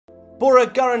Boro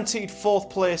guaranteed 4th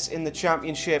place in the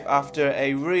Championship after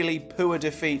a really poor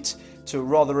defeat to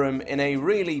Rotherham in a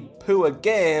really poor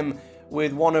game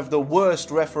with one of the worst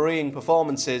refereeing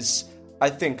performances I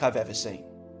think I've ever seen.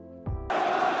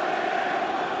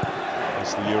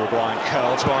 As the Uruguayan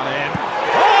curls one in.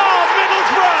 Oh,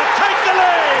 Middlesbrough take the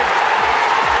lead!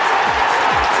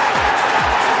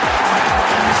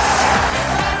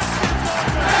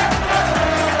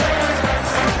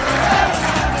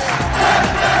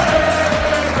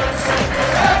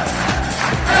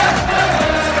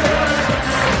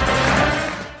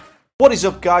 What is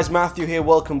up, guys? Matthew here.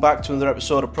 Welcome back to another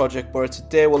episode of Project Boro.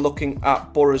 Today we're looking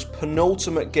at Boro's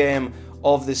penultimate game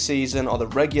of the season, or the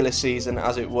regular season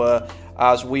as it were,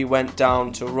 as we went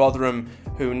down to Rotherham,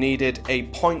 who needed a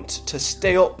point to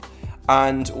stay up,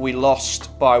 and we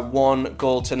lost by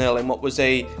 1-0 in what was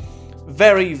a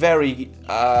very, very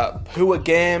poor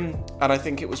game, and I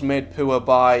think it was made poor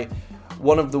by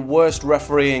one of the worst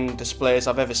refereeing displays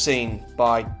I've ever seen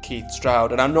by Keith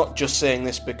Stroud. And I'm not just saying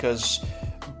this because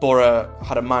Boro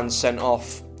had a man sent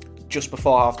off just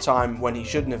before half-time when he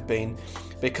shouldn't have been,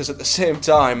 because at the same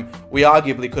time, we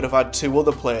arguably could have had 2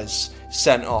 other players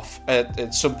sent off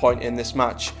at some point in this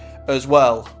match as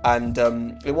well. And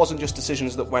it wasn't just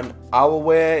decisions that went our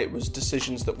way, it was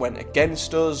decisions that went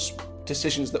against us,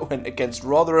 decisions that went against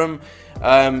Rotherham.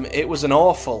 It was an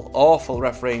awful, awful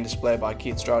refereeing display by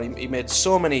Keith Stroud. He made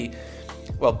so many,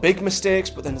 big mistakes,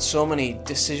 but then so many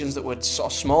decisions that were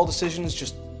sort of small decisions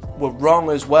just were wrong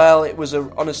as well. It was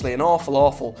honestly an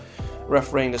awful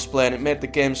refereeing display, and it made the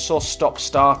game so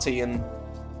stop-starty, and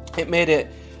it made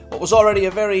it what was already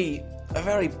a very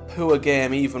poor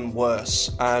game even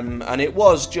worse. And it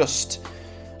was just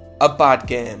a bad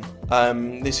game.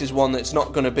 This is one that's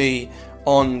not going to be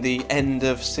on the end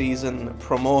of season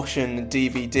promotion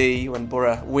DVD when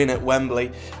Boro win at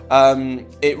Wembley.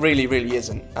 It really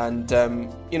isn't. And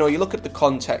you look at the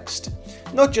context,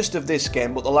 not just of this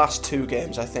game, but the last 2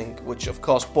 games, I think, which of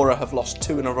course Boro have lost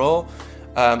 2 in a row.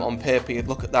 On paper, you'd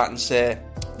look at that and say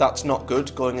that's not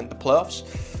good going into the playoffs.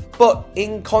 But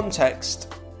in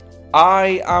context,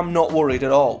 I am not worried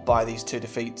at all by these 2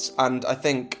 defeats, and I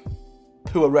think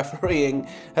poor refereeing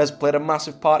has played a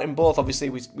massive part in both. Obviously,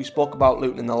 we spoke about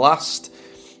Luton in the last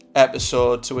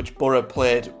episode, to which Boro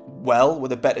played well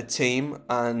with a better team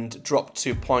and dropped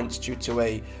 2 points due to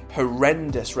a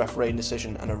horrendous refereeing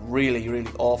decision and a really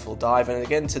awful dive. And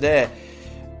again today,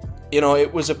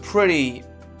 it was a pretty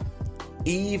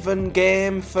even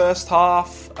game first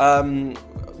half.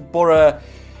 Boro,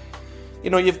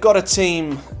 you've got a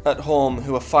team at home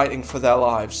who are fighting for their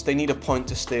lives. They need a point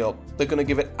to stay up. They're going to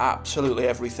give it absolutely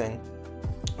everything.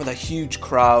 With a huge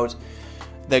crowd,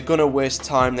 they're going to waste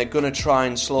time. They're going to try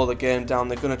and slow the game down.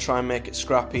 They're going to try and make it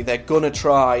scrappy. They're going to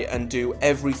try and do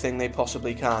everything they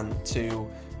possibly can to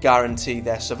guarantee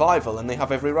their survival, and they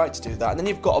have every right to do that. And then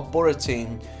you've got a Boro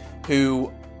team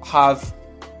who have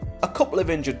a couple of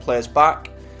injured players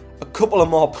back, a couple of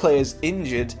more players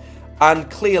injured, and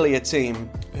clearly a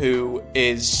team who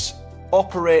is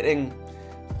operating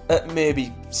at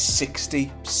maybe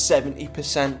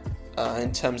 60-70%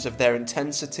 in terms of their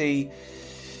intensity,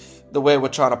 the way we're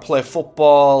trying to play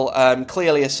football.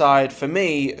 Clearly a side, for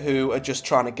me, who are just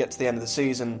trying to get to the end of the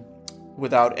season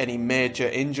without any major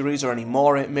injuries or any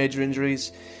more major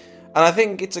injuries. And I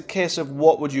think it's a case of,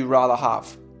 what would you rather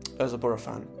have as a Boro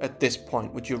fan at this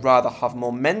point? Would you rather have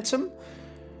momentum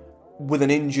with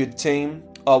an injured team,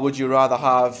 or would you rather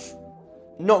have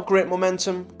not great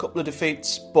momentum, a couple of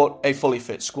defeats, but a fully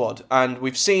fit squad? And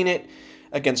we've seen it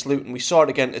against Luton. We saw it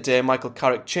again today. Michael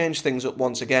Carrick changed things up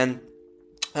once again.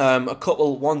 A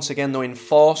couple once again though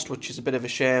enforced, which is a bit of a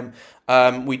shame.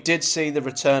 We did see the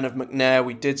return of McNair.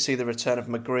 We did see the return of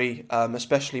McGree,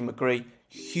 especially McGree.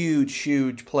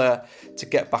 Huge player to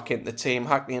get back into the team.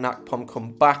 Hackney and Akpom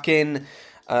come back in.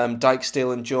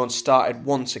 Dykesdale and Jones started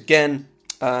once again.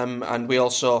 And we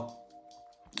also,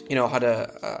 had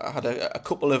a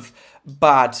couple of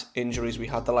bad injuries. We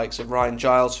had the likes of Ryan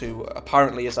Giles, who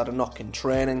apparently has had a knock in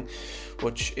training,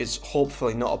 which is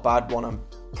hopefully not a bad one. I'm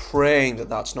praying that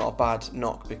that's not a bad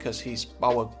knock, because he's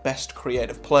our best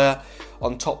creative player.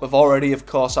 On top of already, of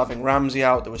course, having Ramsey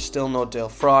out, there was still no Dale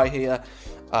Fry here.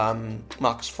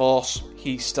 Marcus Force,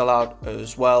 he's still out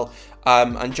as well.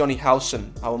 And Johnny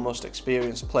Howson, our most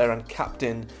experienced player and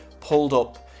captain, pulled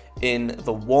up in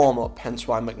the warm-up, hence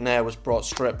why McNair was brought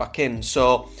straight back in.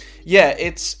 So yeah,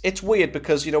 it's weird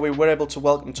because we were able to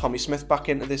welcome Tommy Smith back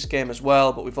into this game as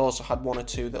well, but we've also had 1 or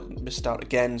 2 that missed out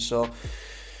again. So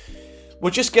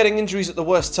we're just getting injuries at the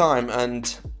worst time,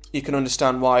 and you can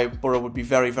understand why Boro would be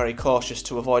very, very cautious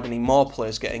to avoid any more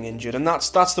players getting injured. And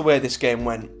that's the way this game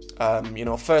went.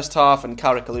 First half, and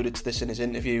Carrick alluded to this in his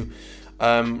interview,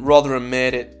 Rotherham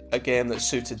made it a game that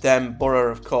suited them.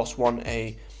 Boro, of course, won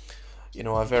a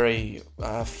very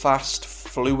fast,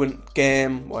 fluent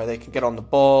game where they can get on the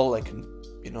ball, they can,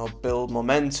 build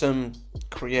momentum,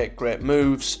 create great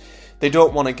moves. They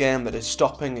don't want a game that is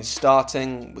starting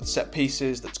with set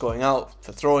pieces, that's going out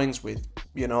for throw-ins with,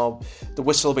 the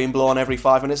whistle being blown every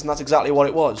 5 minutes, and that's exactly what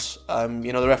it was.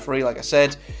 The referee, like I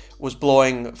said, was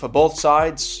blowing for both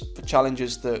sides for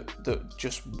challenges that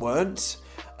just weren't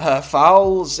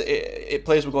fouls.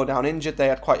 Players were going down injured. They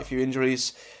had quite a few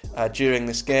injuries during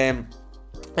this game.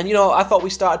 And, I thought we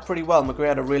started pretty well. McGray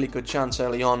had a really good chance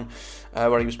early on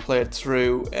where he was played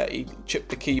through. He chipped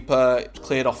the keeper, it was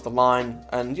cleared off the line.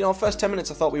 And, first 10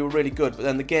 minutes I thought we were really good. But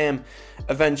then the game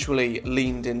eventually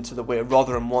leaned into the way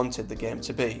Rotherham wanted the game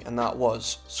to be. And that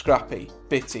was scrappy,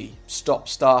 bitty,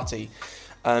 stop-starty.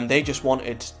 And they just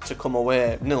wanted to come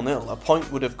away 0-0. A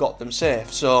point would have got them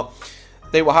safe. So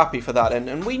they were happy for that.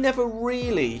 And we never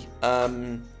really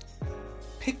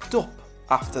picked up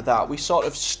after that. We sort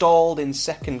of stalled in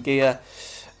second gear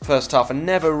first half and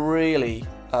never really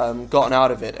gotten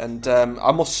out of it. And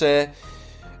I must say,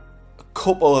 a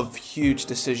couple of huge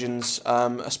decisions,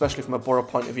 especially from a Boro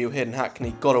point of view. Hayden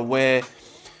Hackney got away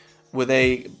with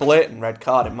a blatant red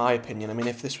card, in my opinion. I mean,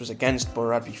 if this was against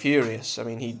Boro, I'd be furious. I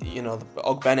mean,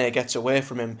 Ogbene gets away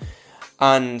from him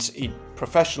and he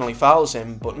professionally fouls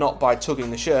him, but not by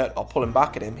tugging the shirt or pulling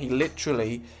back at him. He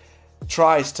literally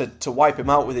tries to wipe him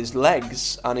out with his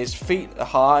legs, and his feet are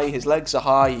high, his legs are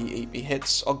high. He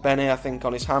hits Ogbene, I think,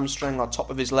 on his hamstring or top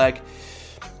of his leg.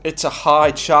 It's a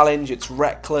high challenge, it's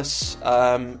reckless.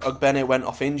 Ogbene went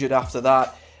off injured after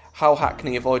that. How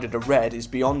Hackney avoided a red is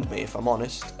beyond me, if I'm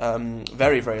honest.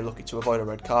 Very, very lucky to avoid a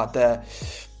red card there.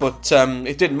 But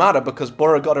it didn't matter because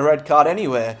Boro got a red card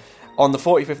anyway on the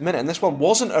 45th minute, and this one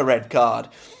wasn't a red card.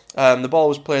 The ball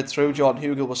was played through. Jordan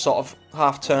Hugill was sort of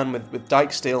half-turn with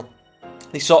Dijksteel.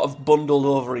 They sort of bundled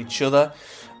over each other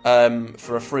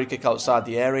for a free kick outside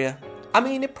the area. I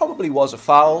mean, it probably was a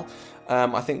foul.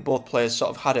 I think both players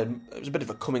sort of it was a bit of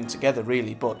a coming together,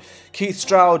 really. But Keith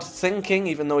Stroud thinking,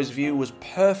 even though his view was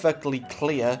perfectly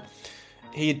clear,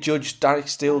 he had judged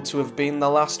Dijksteel to have been the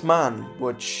last man,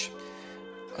 which,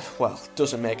 well,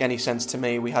 doesn't make any sense to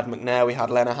me. We had McNair, we had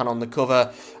Lenihan on the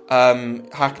cover.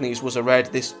 Hackney's was a red,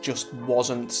 this just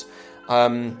wasn't.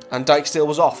 And Dijksteel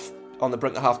was off on the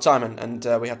brink of half-time, and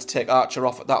we had to take Archer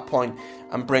off at that point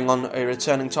and bring on a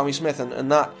returning Tommy Smith,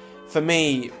 and that, for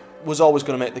me, was always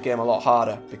going to make the game a lot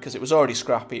harder, because it was already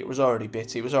scrappy, it was already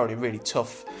bitty, it was already really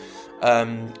tough,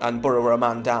 and Boro were a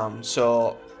man down,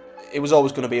 so it was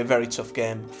always going to be a very tough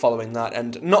game following that.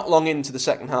 And not long into the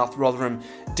second half, Rotherham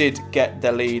did get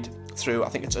their lead through, I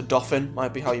think it's Odoffin,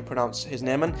 might be how you pronounce his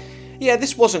name, and yeah,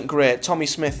 this wasn't great. Tommy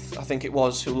Smith, I think it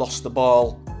was, who lost the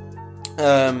ball.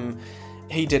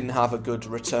 He didn't have a good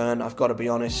return, I've got to be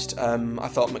honest. I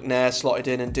thought McNair slotted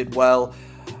in and did well.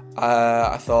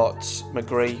 I thought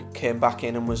McGree came back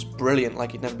in and was brilliant,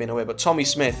 like he'd never been away. But Tommy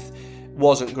Smith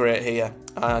wasn't great here.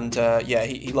 And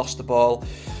he lost the ball.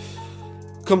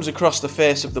 Comes across the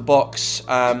face of the box.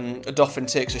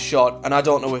 Odoffin takes a shot. And I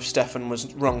don't know if Stefan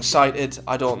was wrong-sighted.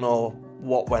 I don't know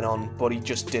what went on, but he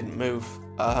just didn't move.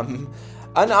 And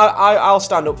I'll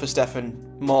stand up for Stefan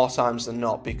more times than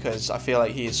not, because I feel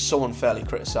like he is so unfairly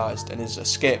criticised and is a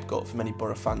scapegoat for many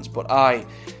Boro fans, but I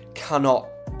cannot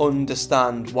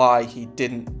understand why he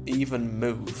didn't even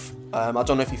move. I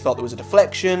don't know if he thought there was a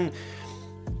deflection,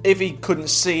 if he couldn't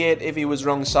see it, if he was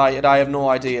wrong-sighted, I have no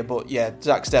idea. But yeah,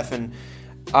 Zach Stefan,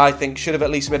 I think, should have at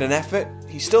least made an effort.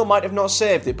 He still might have not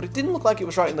saved it, but it didn't look like it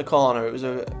was right in the corner. It was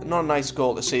not a nice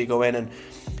goal to see go in. And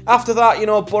after that,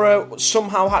 Boro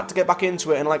somehow had to get back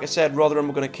into it. And like I said, Rotherham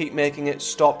were going to keep making it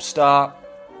stop-start.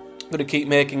 Going to keep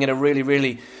making it a really,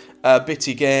 really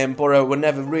bitty game. Boro were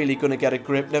never really going to get a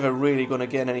grip, never really going to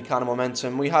gain any kind of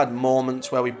momentum. We had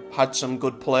moments where we had some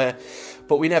good play,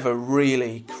 but we never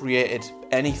really created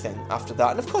anything after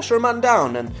that. And of course, you're a man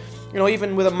down. And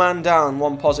even with a man down,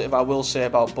 one positive I will say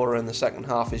about Boro in the second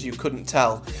half is you couldn't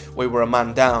tell we were a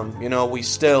man down. We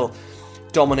still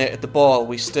dominated the ball,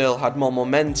 we still had more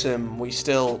momentum, we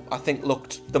still, I think,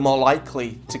 looked the more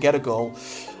likely to get a goal.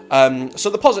 So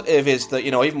the positive is that,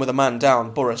 even with a man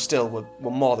down, Boro still were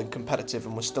more than competitive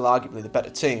and were still arguably the better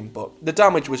team. But the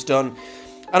damage was done,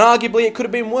 and arguably it could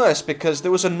have been worse, because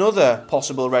there was another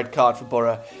possible red card for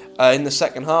Boro in the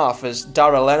second half, as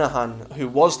Darragh Lenihan, who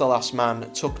was the last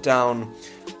man, took down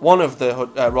one of the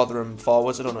Rotherham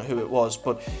forwards. I don't know who it was,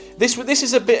 but this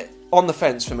is a bit on the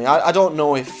fence for me. I don't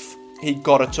know if he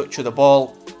got a touch of the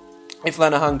ball. If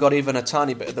Lenihan got even a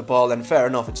tiny bit of the ball, then fair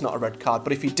enough, it's not a red card.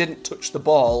 But if he didn't touch the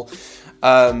ball,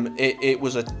 it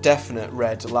was a definite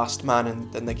red, last man,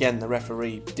 and again, the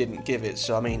referee didn't give it.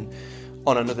 So, I mean,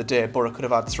 on another day, Boro could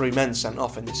have had 3 men sent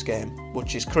off in this game,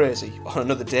 which is crazy. On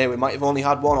another day, we might have only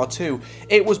had 1 or 2.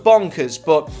 It was bonkers,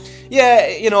 but yeah,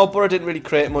 you know, Boro didn't really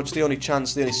create much. The only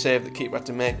save the keeper had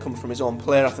to make come from his own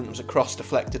player. I think it was a cross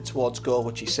deflected towards goal,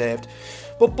 which he saved.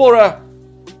 But Boro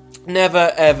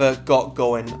never ever got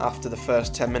going after the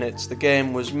first 10 minutes. The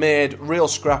game was made real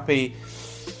scrappy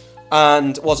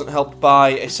and wasn't helped by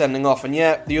a sending off. And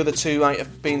yeah, the other 2 might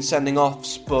have been sending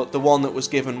offs, but the one that was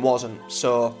given wasn't.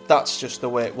 So that's just the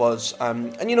way it was.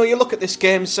 And you know, you look at this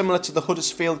game similar to the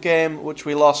Huddersfield game, which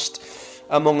we lost,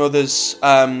 among others.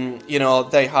 You know,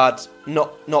 they had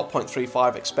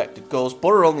 0.35 expected goals.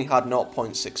 Boro only had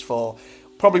 0.64.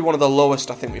 Probably one of the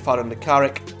lowest I think we've had under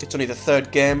Carrick. It's only the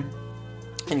 3rd game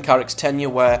in Carrick's tenure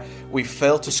where we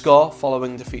failed to score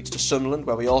following defeats to Sunderland,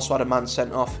 where we also had a man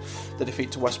sent off, the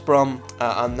defeat to West Brom,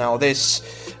 and now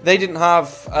this. They didn't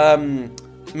have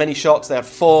many shots. They had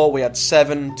 4, we had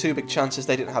 7, 2 big chances,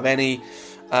 they didn't have any,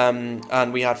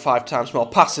 and we had 5 times more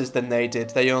passes than they did.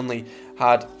 They only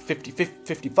had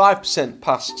 55%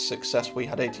 pass success, we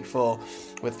had 84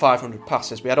 with 500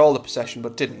 passes. We had all the possession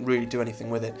but didn't really do anything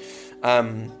with it.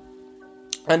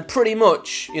 And pretty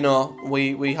much, you know,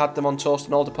 we had them on toast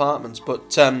in all departments.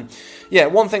 But, yeah,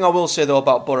 one thing I will say, though,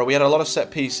 about Boro, we had a lot of set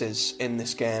pieces in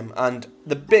this game. And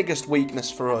the biggest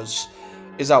weakness for us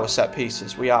is our set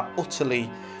pieces. We are utterly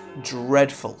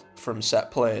dreadful from set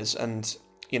plays. And,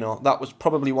 you know, that was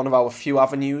probably one of our few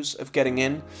avenues of getting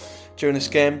in during this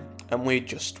game. And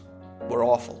we're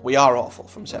awful. We are awful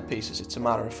from set pieces, it's a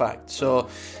matter of fact. So,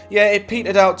 yeah, it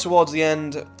petered out towards the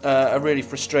end. A really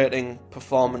frustrating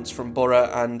performance from Boro,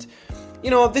 and, you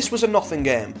know, this was a nothing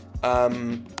game. I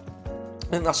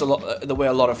think that's the way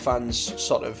a lot of fans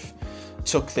sort of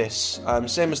took this.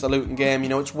 Same as the Luton game, you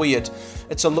know, it's weird.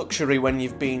 It's a luxury when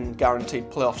you've been guaranteed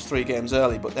playoffs 3 games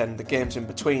early, but then the games in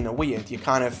between are weird.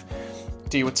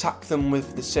 Do you attack them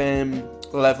with the same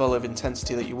level of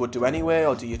intensity that you would do anyway,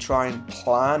 or do you try and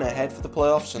plan ahead for the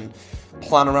playoffs and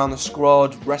plan around the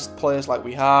squad, rest players like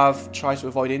we have, try to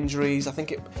avoid injuries? I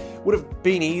think it would have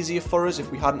been easier for us if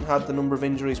we hadn't had the number of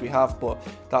injuries we have, but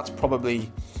that's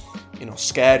probably, you know,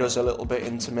 scared us a little bit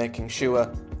into making sure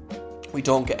we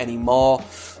don't get any more.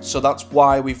 So that's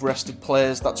why we've rested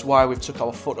players, that's why we've took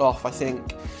our foot off, I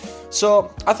think.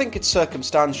 So I think it's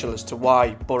circumstantial as to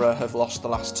why Boro have lost the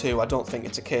last 2. I don't think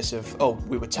it's a case of, oh,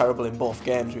 we were terrible in both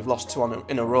games, we've lost 2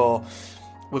 in a row,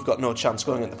 we've got no chance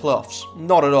going into the playoffs.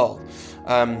 Not at all.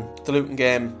 The Luton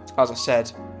game, as I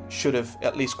said, should have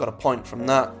at least got a point from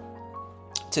that.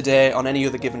 Today, on any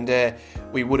other given day,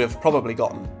 we would have probably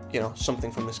gotten, you know,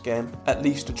 something from this game, at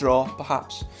least a draw,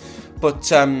 perhaps. But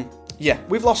yeah,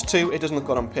 we've lost 2. It doesn't look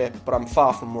good on paper, but I'm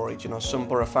far from worried. You know, some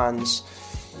Boro fans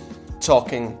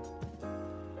talking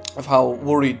of how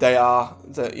worried they are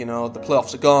that, you know, the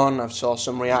playoffs are gone. I've saw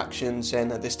some reactions saying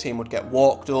that this team would get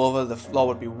walked over, the floor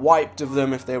would be wiped of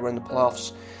them if they were in the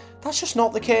playoffs. That's just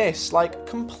not the case. Like,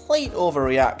 complete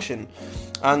overreaction.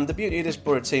 And the beauty of this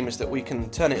Boro team is that we can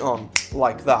turn it on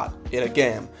like that in a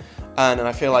game. And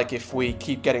I feel like if we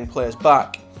keep getting players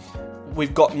back,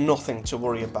 we've got nothing to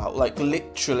worry about. Like,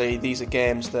 literally, these are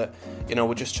games that, you know,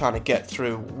 we're just trying to get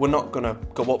through. We're not going to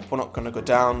go up, we're not going to go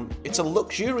down. It's a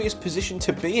luxurious position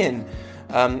to be in.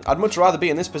 I'd much rather be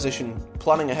in this position,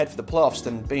 planning ahead for the playoffs,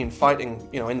 than being fighting,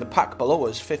 you know, in the pack below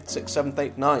us, 5th, 6th, 7th,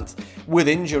 8th, 9th, with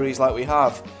injuries like we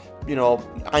have, you know,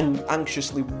 and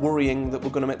anxiously worrying that we're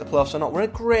going to make the playoffs or not. We're in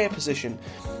a great position.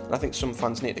 And I think some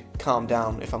fans need to calm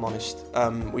down, if I'm honest.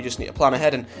 We just need to plan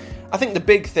ahead. And I think the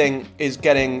big thing is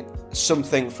getting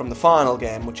something from the final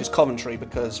game, which is Coventry,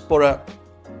 because Boro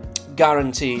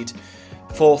guaranteed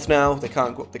 4th now. They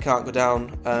can't go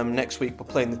down. Next week we're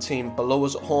playing the team below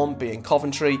us at home, being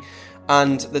Coventry,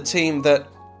 and the team that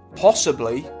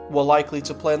possibly were likely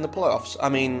to play in the playoffs. I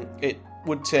mean, it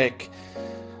would take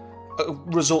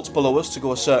results below us to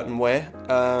go a certain way.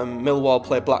 Millwall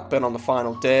play Blackburn on the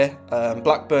final day.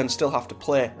 Blackburn still have to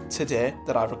play today,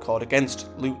 that I record, against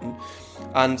Luton,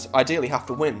 and ideally have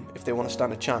to win if they want to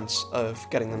stand a chance of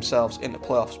getting themselves into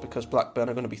playoffs, because Blackburn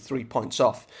are going to be 3 points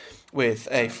off with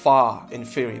a far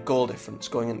inferior goal difference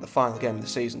going into the final game of the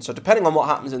season. So depending on what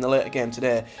happens in the later game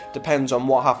today depends on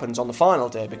what happens on the final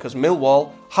day, because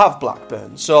Millwall have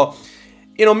Blackburn. So,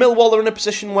 you know, Millwall are in a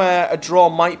position where a draw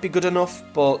might be good enough,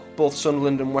 but both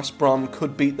Sunderland and West Brom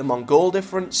could beat them on goal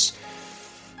difference.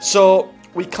 So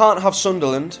we can't have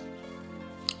Sunderland,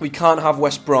 we can't have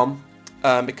West Brom,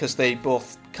 because they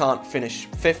both can't finish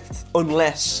 5th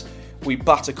unless we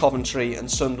batter Coventry and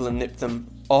Sunderland nip them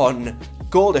on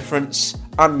goal difference,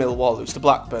 and Millwall lose to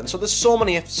Blackburn. So there's so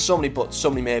many ifs, so many buts, so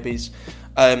many maybes.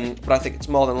 But I think it's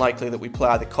more than likely that we play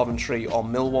either Coventry or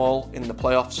Millwall in the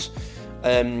playoffs.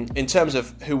 In terms of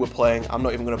who we're playing, I'm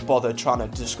not even going to bother trying to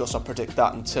discuss or predict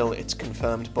that until it's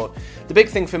confirmed. But the big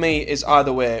thing for me is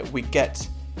either way, we get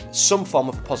some form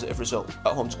of a positive result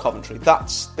at home to Coventry.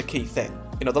 That's the key thing.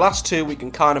 You know, the last two we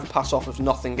can kind of pass off as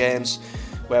nothing games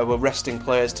where we're resting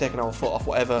players, taking our foot off,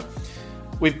 whatever.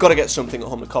 We've got to get something at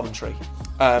home to Coventry.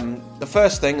 The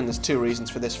first thing, and there's two reasons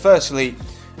for this. Firstly,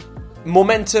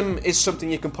 momentum is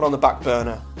something you can put on the back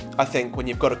burner, I think, when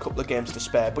you've got a couple of games to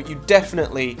spare. But you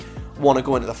definitely want to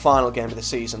go into the final game of the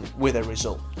season with a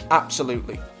result.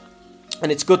 Absolutely.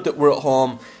 And it's good that we're at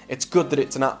home. It's good that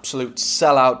it's an absolute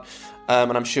sellout.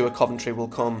 And I'm sure Coventry will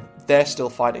come. They're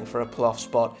still fighting for a playoff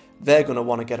spot. They're going to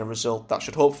want to get a result. That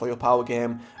should hopefully up our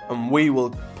game. And we will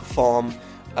perform.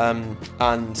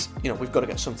 And, you know, we've got to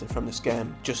get something from this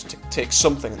game just to take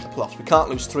something in the playoffs. We can't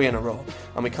lose 3 in a row.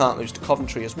 And we can't lose to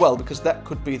Coventry as well, because that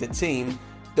could be the team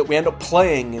that we end up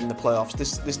playing in the playoffs.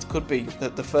 This could be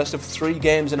the first of 3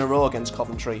 games in a row against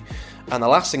Coventry, and the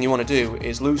last thing you want to do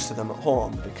is lose to them at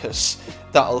home, because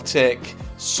that'll take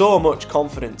so much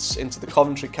confidence into the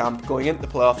Coventry camp going into the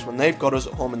playoffs when they've got us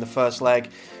at home in the first leg.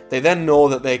 They then know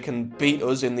that they can beat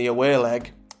us in the away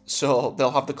leg, so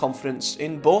they'll have the confidence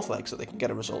in both legs that they can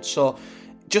get a result. So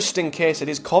just in case it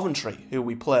is Coventry who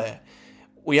we play,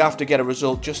 we have to get a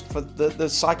result just for the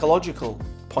psychological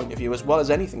point of view as well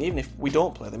as anything. Even if we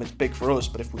don't play them, it's big for us,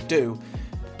 but if we do,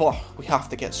 we have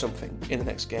to get something in the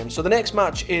next game. So the next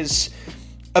match is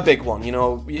a big one. You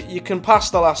know, you can pass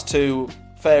the last two,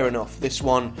 fair enough. This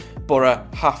one, Boro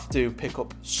have to pick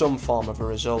up some form of a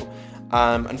result.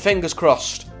 And fingers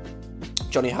crossed,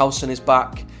 Johnny Howson is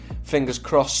back. Fingers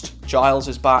crossed, Giles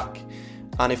is back.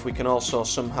 And if we can also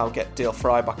somehow get Dale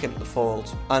Fry back into the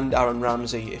fold, and Aaron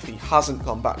Ramsey, if he hasn't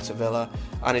gone back to Villa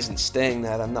and isn't staying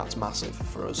there, then that's massive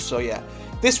for us. So yeah,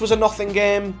 this was a nothing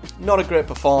game, not a great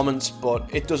performance, but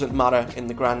it doesn't matter in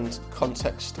the grand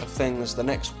context of things. The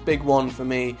next big one for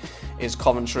me is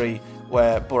Coventry,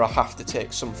 where Boro have to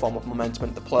take some form of momentum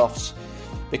into the playoffs,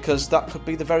 because that could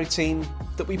be the very team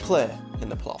that we play in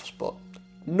the playoffs. But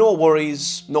no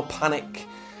worries, no panic.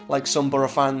 Like some Boro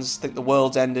fans think the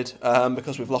world's ended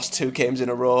because we've lost 2 games in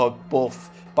a row, both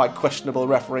by questionable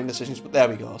refereeing decisions, but there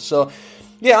we go. So,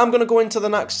 yeah, I'm going to go into the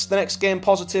next game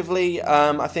positively.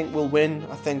 I think we'll win.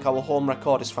 I think our home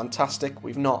record is fantastic.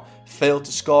 We've not failed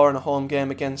to score in a home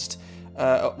game against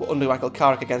under Michael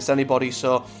Carrick against anybody,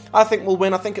 so I think we'll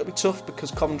win. I think it'll be tough because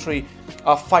Coventry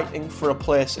are fighting for a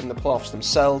place in the playoffs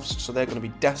themselves, so they're going to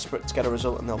be desperate to get a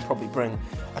result, and they'll probably bring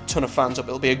a ton of fans up.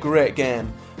 It'll be a great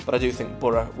game, but I do think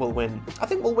Boro will win. I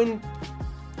think we'll win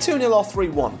 2-0 or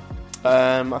 3-1.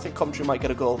 I think Coventry might get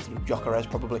a goal through Gyökeres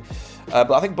probably,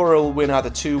 but I think Boro will win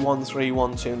either 2-1,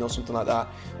 3-1, 2-0, something like that.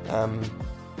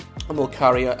 And we'll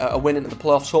carry a win into the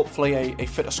playoffs, hopefully a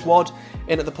fitter squad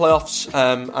into the playoffs,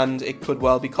 and it could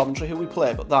well be Coventry who we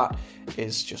play, but that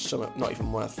is just something not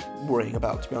even worth worrying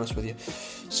about, to be honest with you.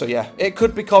 So yeah, it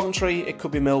could be Coventry, it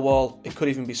could be Millwall, it could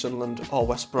even be Sunderland or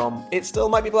West Brom. It still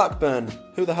might be Blackburn,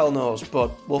 who the hell knows,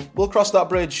 but we'll cross that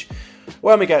bridge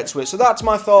when we get to it. So that's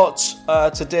my thoughts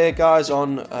today, guys,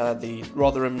 on the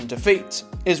Rotherham defeat.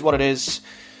 Is what it is.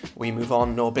 We move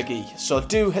on, no biggie. So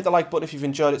do hit the like button if you've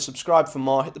enjoyed it, subscribe for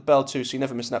more, hit the bell too so you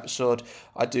never miss an episode.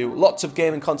 I do lots of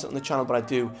gaming content on the channel, but I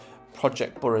do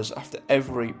Project Boroughs after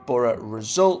every Boro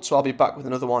result, so I'll be back with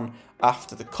another one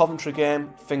after the Coventry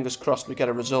game. Fingers crossed we get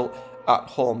a result at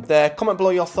home there. Comment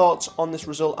below your thoughts on this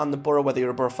result and the Boro, whether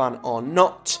you're a Boro fan or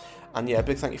not. And yeah,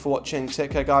 big thank you for watching. Take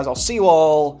care, guys. I'll see you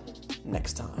all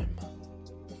next time.